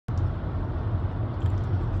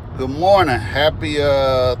Good morning. Happy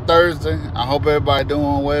Thursday. I hope everybody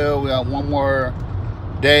doing well. We got one more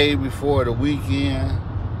day before the weekend.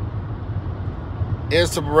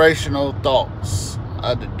 Inspirational thoughts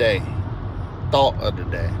of the day. Thought of the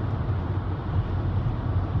day.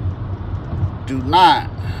 Do not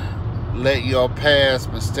let your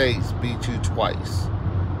past mistakes beat you twice.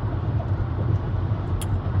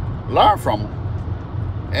 Learn from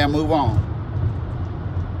them and move on.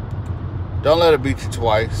 Don't let it beat you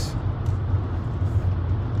twice.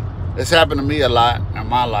 It's happened to me a lot in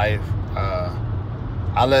my life.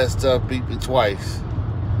 I let stuff beat me twice.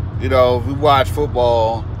 If we watch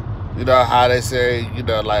football, how they say,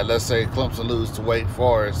 like let's say Clemson lose to Wake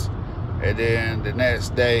Forest, and then the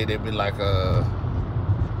next day they'd be like,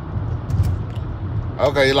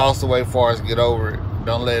 okay, you lost to Wake Forest, get over it.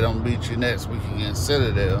 Don't let them beat you next week against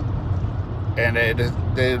Citadel. And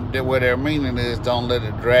what their meaning is, don't let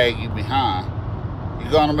it drag you behind.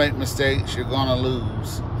 You're gonna make mistakes, you're gonna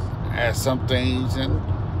lose at some things, and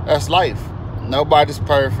that's life. Nobody's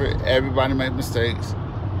perfect. Everybody make mistakes.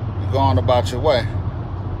 You're going about your way,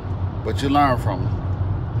 but you learn from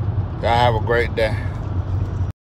them. Y'all have a great day.